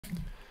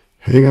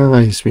Hey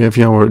guys, we have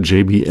here our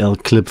JBL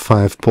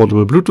Clip5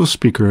 portable Bluetooth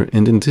speaker,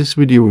 and in this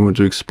video we want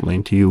to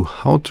explain to you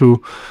how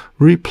to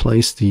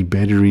replace the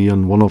battery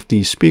on one of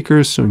these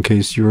speakers. So in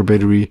case your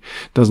battery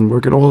doesn't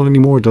work at all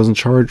anymore, doesn't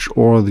charge,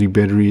 or the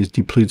battery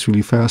depletes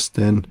really fast,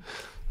 then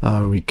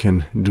we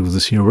can do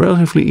this here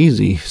relatively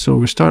easy. So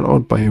we start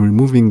out by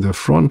removing the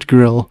front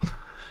grill.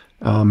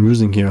 I'm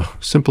using here a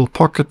simple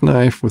pocket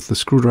knife with the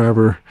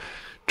screwdriver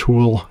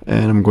tool,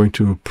 and I'm going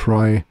to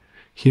pry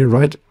here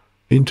right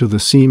into the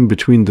seam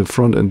between the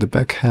front and the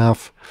back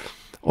half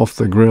of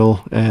the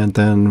grill, and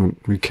then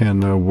we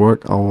can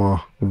work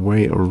our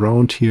way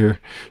around here.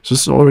 So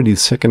this is already the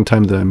second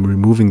time that I'm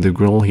removing the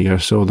grill here.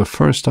 So the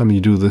first time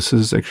you do this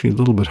is actually a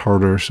little bit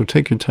harder. So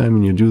take your time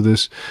when you do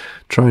this.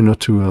 Try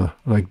not to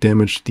like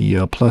damage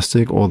the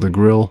plastic or the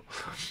grill.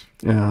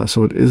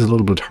 So it is a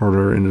little bit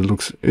harder, and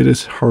it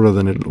is harder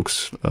than it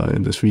looks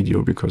in this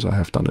video because I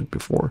have done it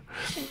before.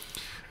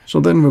 So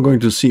then we're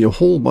going to see a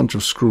whole bunch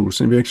of screws,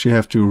 and we actually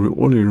have to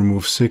only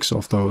remove 6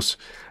 of those,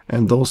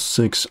 and those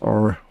 6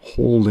 are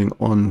holding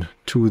on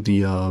to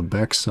the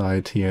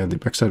backside here, the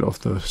backside of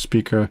the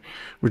speaker,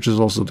 which is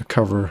also the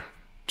cover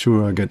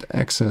to get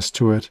access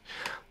to it.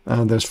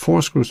 There's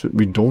 4 screws that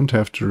we don't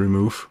have to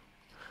remove.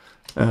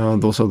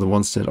 Those are the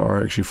ones that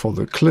are actually for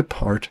the clip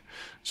part.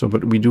 So,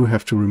 but we do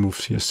have to remove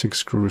here 6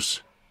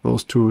 screws.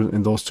 Those two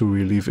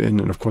we leave in,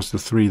 and of course the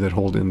 3 that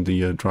hold in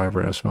the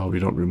driver as well, we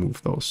don't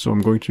remove those. So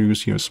I'm going to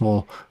use here a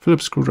small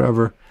Phillips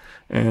screwdriver,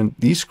 and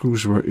these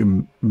screws were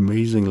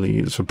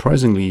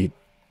surprisingly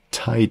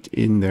tight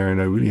in there,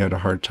 and I really had a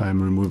hard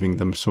time removing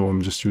them. So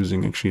I'm just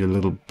using actually a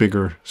little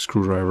bigger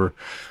screwdriver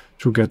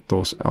to get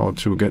those out,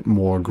 to get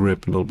more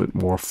grip, a little bit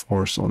more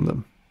force on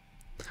them.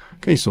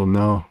 Okay, so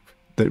now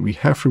that we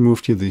have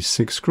removed here these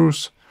 6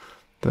 screws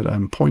that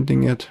I'm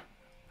pointing at,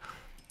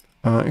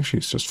 actually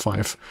it's just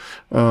 5.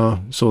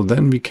 So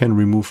then we can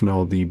remove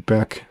now the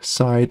back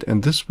side,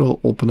 and this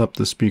will open up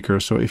the speaker.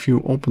 So if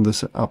you open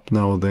this up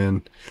now,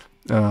 then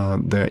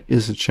there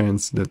is a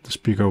chance that the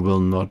speaker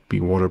will not be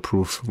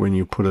waterproof when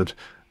you put it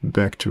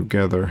back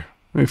together,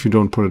 if you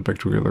don't put it back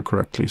together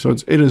correctly. So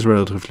it is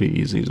relatively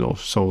easy though,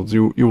 so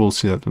you will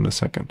see that in a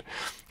second.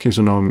 Okay,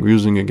 so now I'm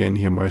using again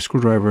here my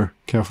screwdriver,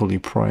 carefully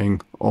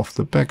prying off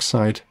the back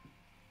side.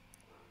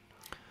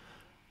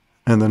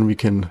 And then we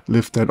can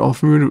lift that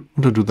off. We want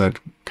to do that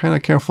kind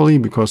of carefully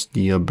because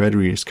the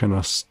battery is kind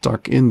of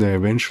stuck in there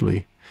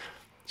eventually.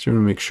 So you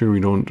want to make sure we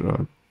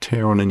don't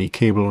tear on any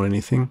cable or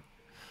anything.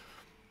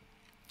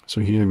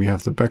 So here we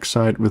have the back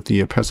side with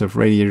the passive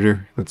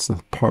radiator. That's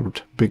the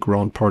big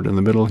round part in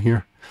the middle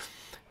here.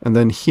 And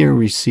then here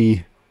we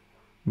see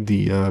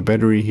the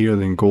battery here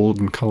in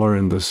golden color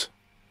in this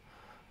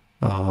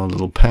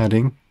little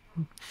padding.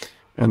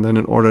 And then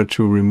in order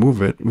to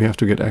remove it, we have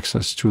to get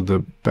access to the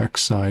back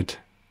side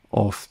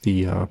of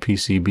the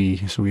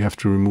PCB, so we have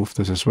to remove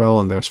this as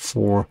well, and there's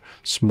 4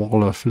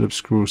 smaller Phillips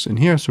screws in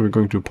here, so we're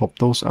going to pop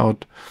those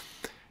out,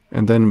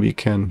 and then we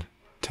can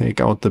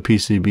take out the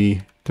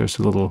PCB. There's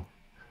a little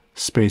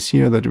space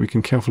here that we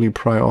can carefully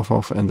pry off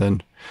of, and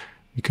then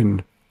we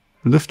can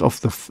lift off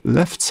the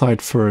left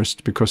side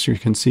first, because you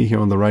can see here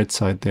on the right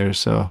side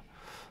there's the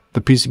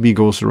PCB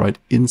goes right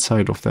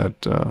inside of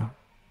that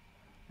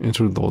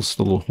into those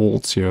little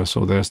holes here.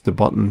 So there's the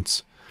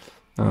buttons,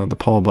 the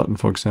power button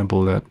for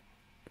example, that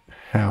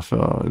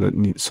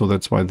so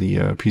that's why the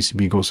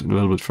PCB goes a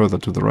little bit further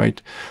to the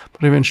right,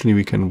 but eventually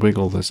we can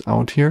wiggle this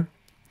out here.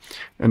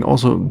 And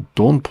also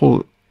don't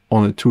pull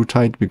on it too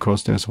tight,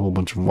 because there's a whole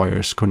bunch of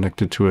wires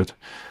connected to it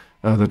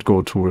that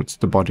go towards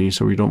the body,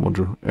 so we don't want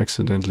to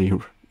accidentally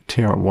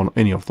tear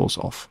any of those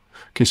off.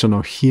 Okay, so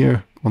now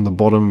here on the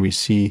bottom we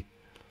see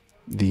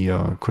the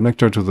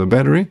connector to the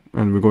battery,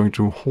 and we're going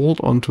to hold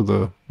on to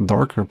the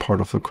darker part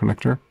of the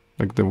connector,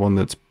 like the one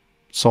that's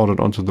soldered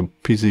onto the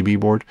PCB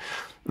board.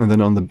 And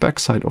then on the back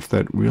side of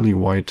that really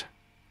white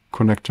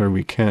connector,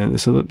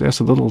 there's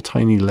a little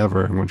tiny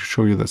lever. I'm going to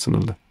show you this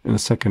in a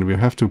second. We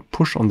have to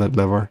push on that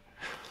lever,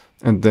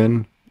 and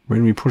then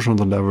when we push on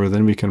the lever,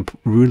 then we can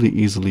really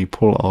easily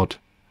pull out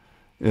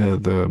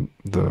the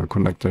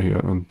connector here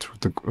onto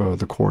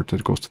the cord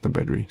that goes to the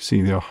battery.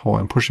 See there how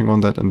I'm pushing on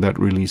that, and that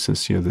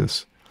releases here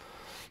this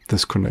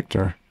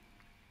connector.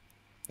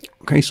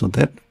 Okay, so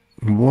that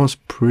was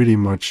pretty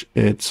much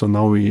it. So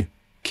now we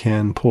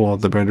can pull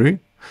out the battery.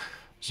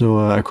 So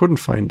I couldn't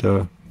find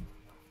a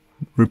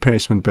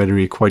replacement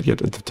battery quite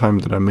yet at the time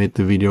that I made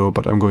the video,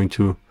 but I'm going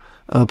to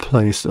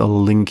place a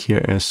link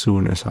here as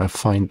soon as I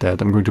find that.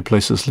 I'm going to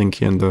place this link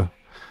here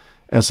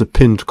as a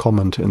pinned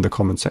comment in the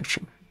comment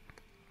section.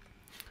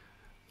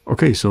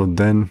 Okay, so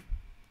then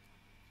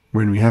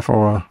when we have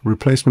our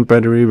replacement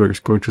battery, we're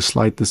going to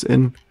slide this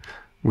in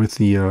with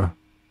the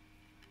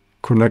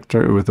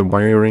connector, with the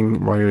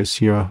wires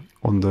here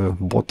on the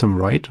bottom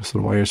right, so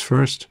the wires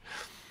first.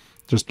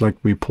 Just like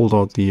we pulled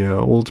out the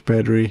old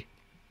battery,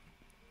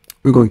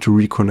 we're going to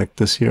reconnect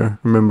this here.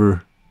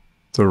 Remember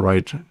the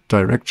right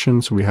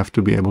direction, so we have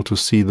to be able to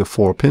see the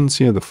 4 pins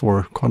here, the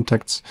 4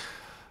 contacts.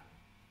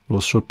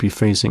 should be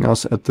facing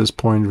us at this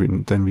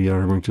point. Then we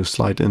are going to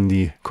slide in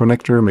the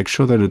connector, make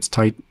sure that it's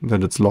tight,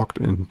 that it's locked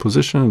in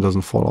position, it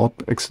doesn't fall out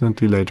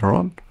accidentally later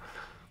on.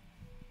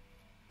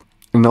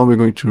 And now we're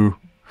going to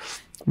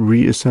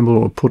reassemble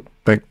or put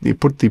the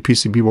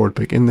PCB board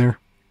back in there.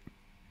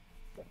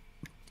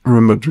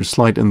 Remember to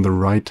slide in the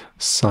right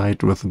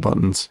side with the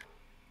buttons,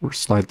 or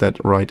slide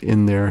that right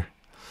in there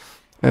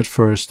at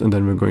first, and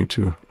then we're going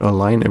to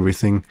align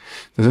everything.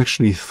 There's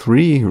actually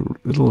 3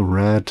 little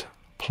red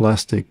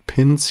plastic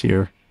pins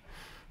here,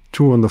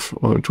 2 on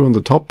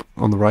the top,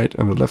 on the right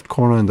and the left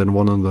corner, and then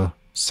 1 on the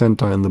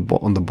center and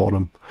on the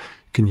bottom.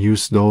 You can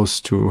use those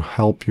to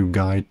help you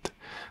guide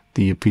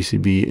the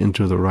PCB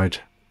into the right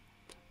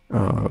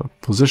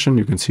position.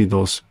 You can see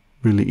those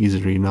really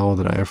easily now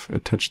that I have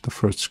attached the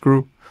first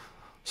screw.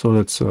 So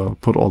let's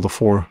put all the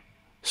 4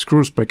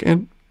 screws back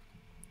in.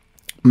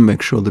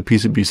 Make sure the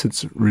PCB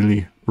sits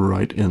really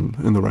right in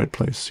the right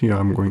place. Here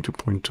I'm going to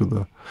point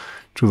to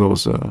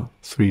those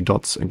 3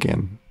 dots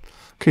again.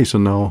 Okay, so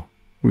now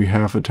we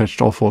have attached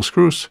all 4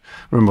 screws.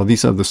 Remember,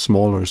 these are the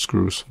smaller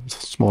screws,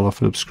 smaller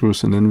Phillips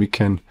screws, and then we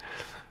can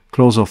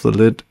close off the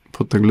lid,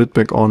 put the lid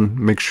back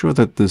on. Make sure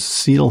that this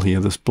seal here,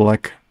 this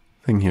black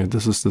thing here,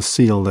 this is the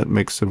seal that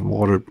makes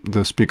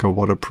the speaker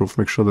waterproof.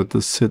 Make sure that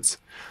this sits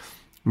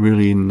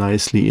really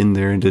nicely in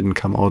there and didn't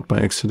come out by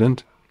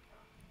accident.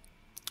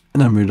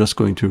 And then we're just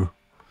going to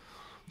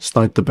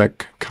slide the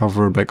back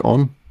cover back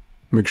on.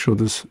 Make sure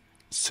this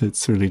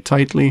sits really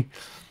tightly.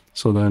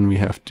 So then we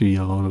have the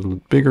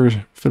little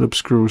bigger Phillips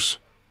screws,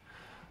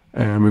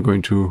 and we're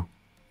going to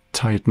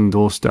tighten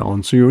those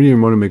down. So you really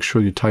want to make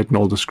sure you tighten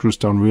all the screws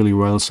down really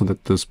well so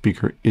that the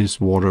speaker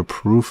is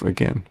waterproof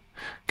again.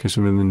 Okay,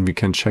 so then we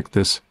can check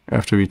this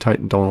after we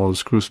tighten down all the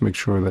screws, make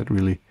sure that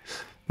really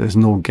there's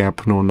no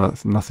gap,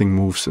 nothing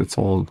moves, it's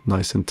all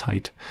nice and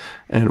tight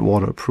and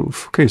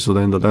waterproof. Okay, so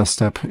then the last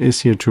step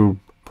is here to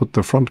put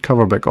the front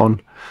cover back on.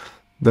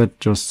 That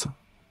just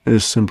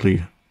is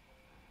simply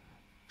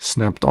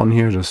snapped on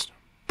here. Just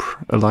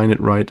align it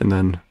right and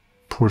then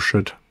push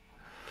it,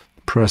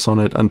 press on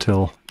it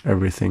until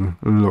everything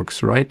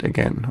looks right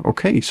again.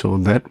 Okay, so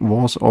that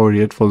was already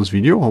it for this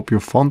video. Hope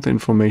you found the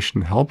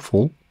information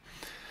helpful.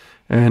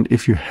 And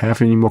if you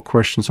have any more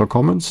questions or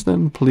comments,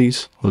 then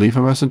please leave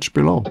a message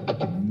below.